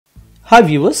Hi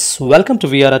viewers, welcome to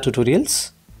VRR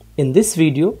Tutorials. In this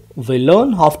video, we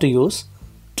learn how to use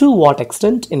to what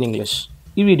extent in English.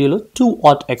 ఈ వీడియోలో to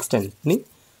what extent ని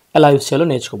ఎలా use చేయాలో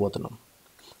నేర్చుకోబోతున్నాం.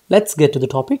 Let's get to the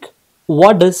topic.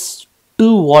 What does to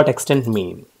what extent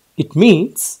mean? It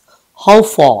means how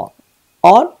far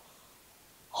or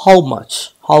how much.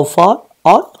 How far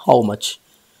or how much.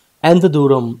 ఎంత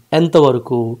దూరం, ఎంత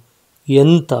వరకు,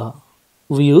 ఎంత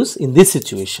we use in this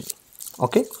situation.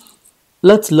 Okay?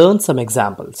 Let's learn some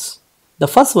examples. The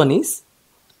first one is,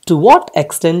 to what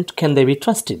extent can they be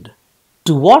trusted?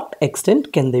 To what extent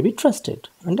can they be trusted?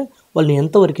 And వాళ్ళని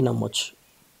ఎంతవరకు నమ్మొచ్చు?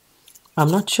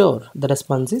 I'm not sure. The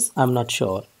response is, I'm not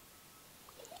sure.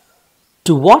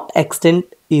 To what extent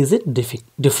is it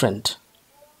different?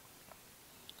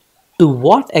 To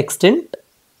what extent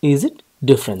is it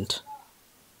different?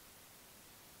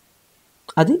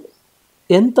 అది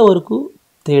ఎంతవరకు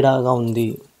తేడాగా ఉంది?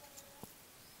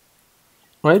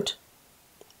 Right?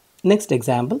 Next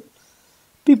example.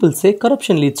 People say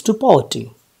corruption leads to poverty.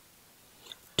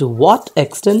 To what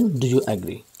extent do you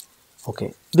agree? Okay.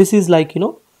 This is like,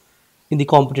 in the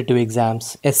competitive exams,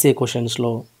 essay questions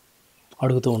lo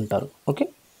adugutu untaru. Okay.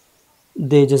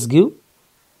 They just give,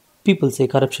 people say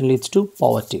corruption leads to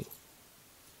poverty.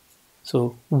 So,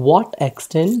 what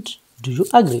extent do you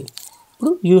agree?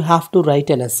 You have to write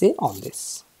an essay on this.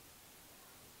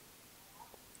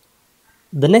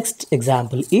 The next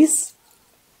example is,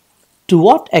 to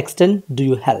what extent do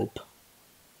you help?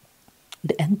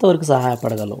 అంటే ఎంతవరకు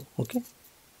సహాయపడగలవు? Okay.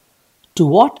 To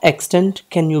what extent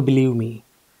can you believe me?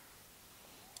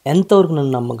 ఎంతవరకు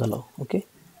నన్ను నమ్మగలవు? Okay.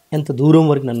 ఎంత దూరం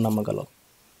వరకు నన్ను నమ్మగలవు?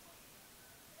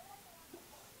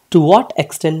 To what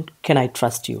extent can I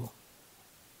trust you?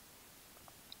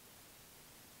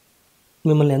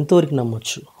 మిమ్మల్ని ఎంతవరకు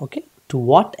నమ్మొచ్చు? Okay. To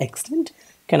what extent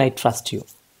can I trust you?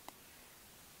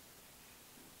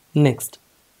 Next,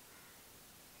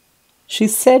 she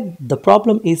said the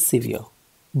problem is severe,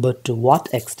 but to what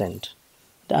extent?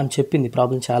 I'm చెప్పిన the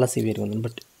problem చాలా severe ఉంది,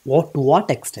 but to what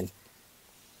extent?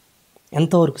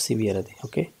 ఎంతవరకు severe అది?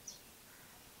 Okay.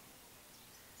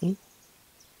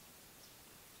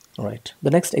 Alright,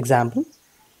 the next example.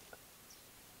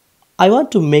 I want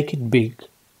to make it big,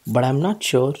 but I'm not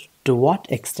sure to what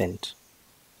extent.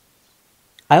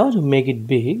 I want to make it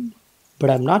big,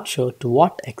 but I'm not sure to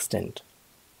what extent.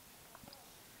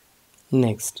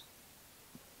 Next,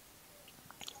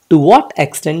 to what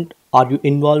extent are you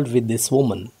involved with this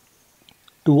woman?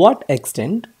 To what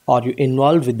extent are you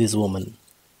involved with this woman?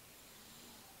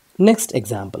 Next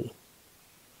example,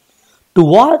 to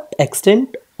what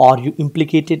extent are you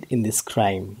implicated in this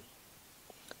crime?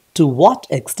 To what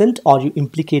extent are you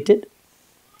implicated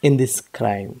in this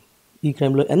crime? ఈ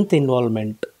క్రైమ్లో ఎంత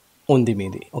involvement ఉంది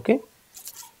మీది? Okay.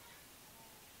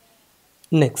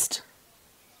 Next,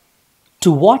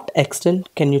 to what extent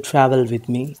can you travel with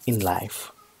me in life?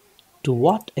 To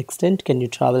what extent can you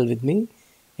travel with me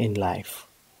in life?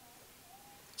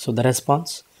 So the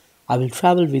response, I will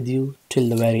travel with you till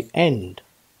the very end.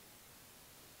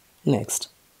 Next,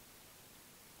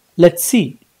 let's see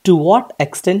to what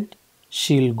extent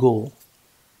she'll go.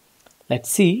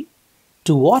 Let's see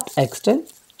to what extent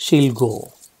she'll go.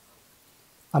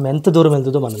 ఆమె ఎంత దూరం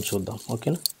వెళ్తుందో మనం చూద్దాం.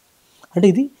 ఓకేనా? అంటే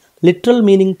ఇది literal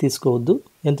meaning తీసుకోవద్దు,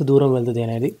 ఎంత దూరం వెళ్తుంది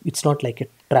అనేది. It's not like a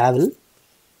travel,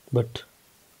 but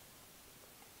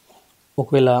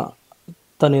ఒకవేళ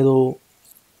తను ఏదో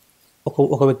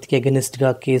ఒక వ్యక్తికి అగెనిస్ట్గా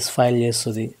కేస్ ఫైల్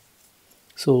చేస్తుంది,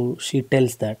 సో షీ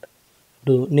టెల్స్ దాట్.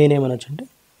 ఇప్పుడు నేనేమనొచ్చు అంటే,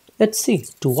 let's see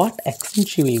to what extent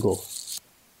she will go.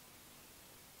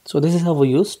 So this is how we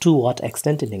use to what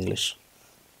extent in English.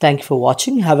 Thank you for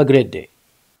watching. Have a great day.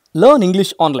 Learn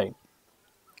English online.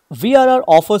 VRR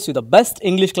offers you the best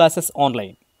English classes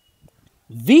online.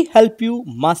 We help you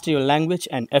master your language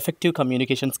and effective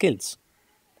communication skills.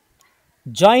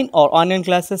 Join our online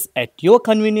classes at your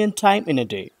convenient time in a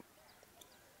day.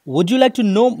 Would you like to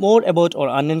know more about our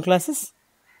online classes?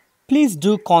 Please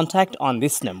do contact on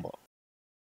this number.